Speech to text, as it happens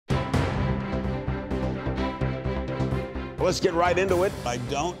Let's get right into it. I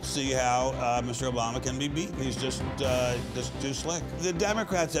don't see how Mr. Obama can be beaten. He's just too slick. The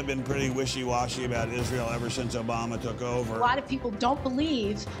Democrats have been pretty wishy-washy about Israel ever since Obama took over. A lot of people don't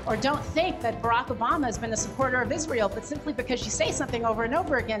believe or don't think that Barack Obama has been a supporter of Israel, but simply because you say something over and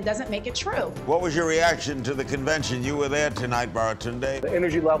over again doesn't make it true. What was your reaction to the convention? You were there tonight, Baratunde. The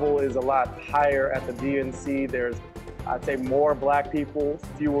energy level is a lot higher at the DNC. There's, I'd say, more black people,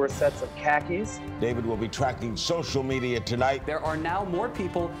 fewer sets of khakis. David will be tracking social media tonight. There are now more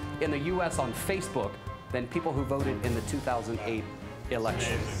people in the U.S. on Facebook than people who voted in the 2008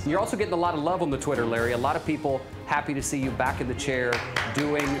 election. You're also getting a lot of love on the Twitter, Larry. A lot of people happy to see you back in the chair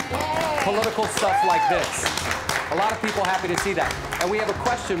doing political stuff like this. A lot of people happy to see that. And we have a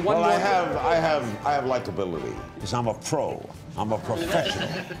question. I have likability because I'm a pro. I'm a professional.